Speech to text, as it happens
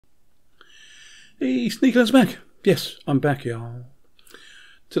Hey, Sneakerland's back. Yes, I'm back, y'all.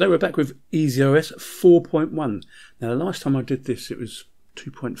 Today we're back with EasyOS 4.1. Now, the last time I did this, it was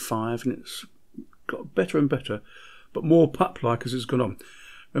 2.5, and it's got better and better, but more pup-like as it's gone on.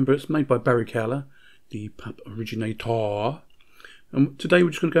 Remember, it's made by Barry Cowler, the pup originator. And today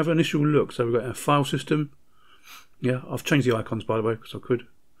we're just going to have an initial look. So we've got our file system. Yeah, I've changed the icons, by the way, because I could.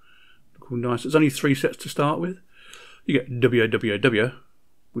 Look all nice. There's only 3 sets to start with. You get www,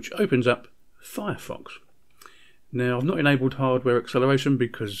 which opens up Firefox. Now, I've not enabled hardware acceleration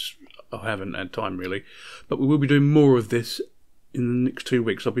because I haven't had time really, but we will be doing more of this in the next 2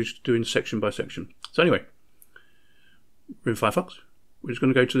 weeks. I'll be doing section by section. So anyway, we're in Firefox. We're just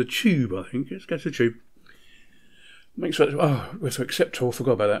going to go to the tube, I think. Let's go to the tube. Make sure, where's the accept tool?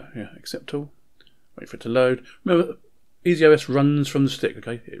 Forgot about that. Yeah, accept tool. Wait for it to load. Remember, EasyOS runs from the stick,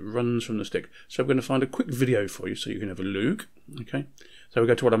 okay? It runs from the stick. So we're going to find a quick video for you so you can have a look, okay? So we'll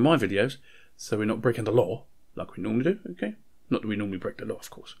go to one of my videos, so we're not breaking the law like we normally do, okay? Not that we normally break the law, of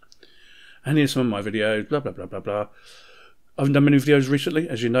course. And here's some of my videos, blah, blah, blah, blah, blah. I haven't done many videos recently,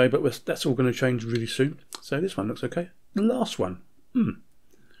 as you know, but that's all going to change really soon. So this one looks okay. The last one.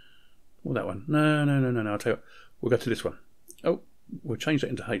 Well, that one. No. I'll tell you what. We'll go to this one. Oh, we'll change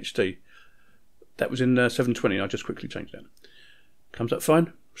that into HD. That was in 720. I just quickly changed that. Comes up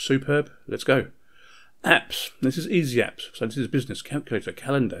fine. Superb. Let's go. Apps. This is Easy Apps. So this is business, calculator,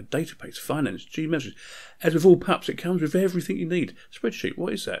 calendar, database, finance, Gmessages. As with all pups, it comes with everything you need. Spreadsheet.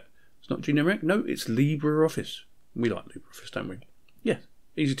 What is that? It's not generic. No, it's LibreOffice. We like LibreOffice, don't we? Yeah.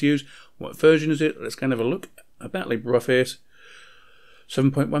 Easy to use. What version is it? Let's go and have a look about LibreOffice.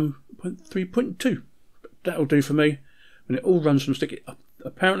 7.1.3.2. That'll do for me. And it all runs from stick.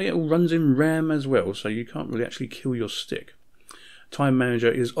 Apparently it all runs in RAM as well, so you can't really actually kill your stick. Time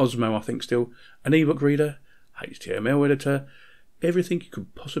Manager is Osmo, I think, still. An ebook reader, HTML editor, everything you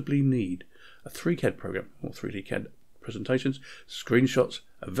could possibly need. A 3CAD program, or 3D CAD presentations, screenshots,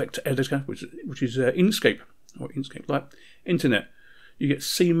 a vector editor, which is Inkscape, or Inkscape-like. Internet. You get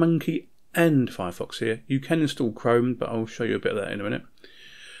SeaMonkey and Firefox here. You can install Chrome, but I'll show you a bit of that in a minute.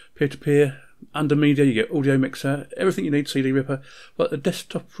 Peer-to-peer. Under media, you get audio mixer, everything you need, CD ripper, but the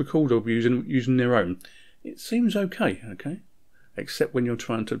desktop recorder will be using their own. It seems okay, except when you're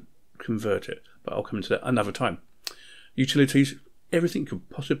trying to convert it, but I'll come into that another time. Utilities, everything you could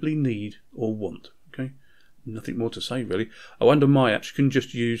possibly need or want, okay? Nothing more to say, really. Oh, under my apps, you can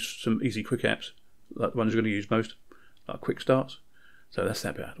just use some easy quick apps, like the ones you're going to use most, like quick starts. So that's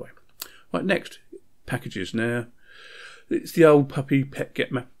that bit out of the way. Right, next, packages. Now, it's the old puppy pet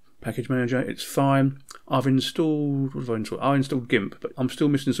get map. Package Manager, it's fine. I've installed, what have I installed? I installed GIMP, but I'm still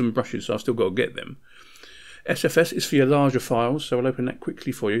missing some brushes, so I've still got to get them. SFS is for your larger files, so I'll open that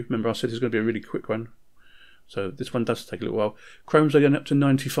quickly for you. Remember, I said it's going to be a really quick one. So this one does take a little while. Chrome's only up to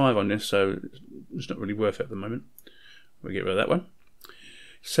 95 on this, so it's not really worth it at the moment. We'll get rid of that one.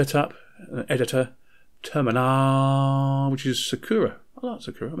 Setup, editor, terminal, which is Sakura. I like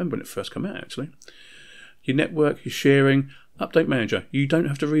Sakura. I remember when it first came out, actually. Your network, your sharing, Update Manager. You don't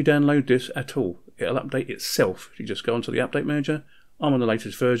have to re-download this at all. It'll update itself. You just go onto the Update Manager. I'm on the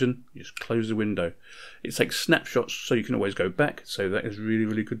latest version. You just close the window. It takes snapshots so you can always go back. So that is really,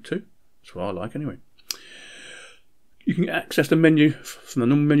 really good too. That's what I like anyway. You can access the menu from the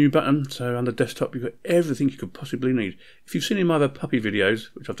normal menu button. So on the desktop, you've got everything you could possibly need. If you've seen any of my other puppy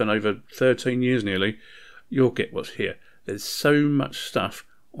videos, which I've done over 13 years nearly, you'll get what's here. There's so much stuff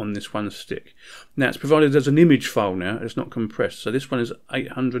on this one stick. Now it's provided as an image file now, it's not compressed. So this one is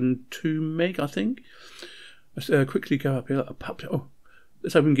 802 meg, I think. Let's quickly go up here. Oh,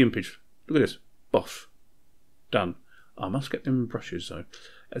 let's open Gimpage. Look at this. Boff. Done. I must get them brushes though.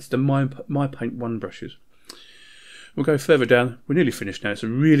 It's the My Paint 1 brushes. We'll go further down. We're nearly finished now. It's a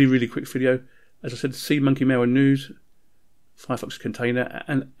really, really quick video. As I said, SeaMonkey Mail and News, Firefox Container,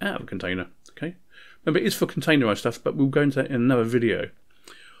 and out of container. Okay. Remember, it is for containerized stuff, but we'll go into that in another video.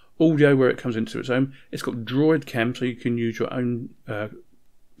 Audio, where it comes into its own. It's got Droid Cam, so you can use your own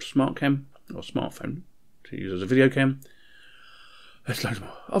smart cam or smartphone to use as a video cam. There's loads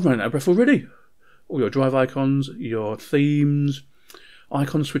more. I've run out of breath already. All your drive icons, your themes,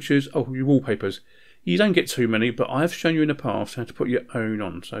 icon switches, oh, your wallpapers. You don't get too many, but I've shown you in the past how to put your own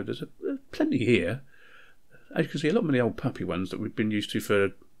on. So there's plenty here. As you can see, a lot of the old puppy ones that we've been used to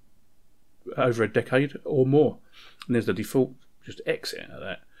for over a decade or more. And there's the default. Just exit out of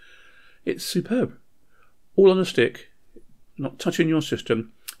that. It's superb. All on a stick, not touching your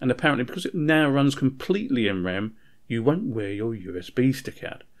system, and apparently because it now runs completely in RAM, you won't wear your USB stick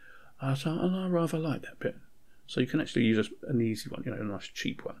out. And I rather like that bit. So you can actually use an easy one, a nice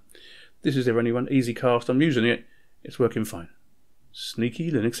cheap one. This is the only one, EasyCast. I'm using it. It's working fine.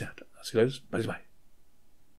 Sneaky Linux out. I'll see you later. Bye bye.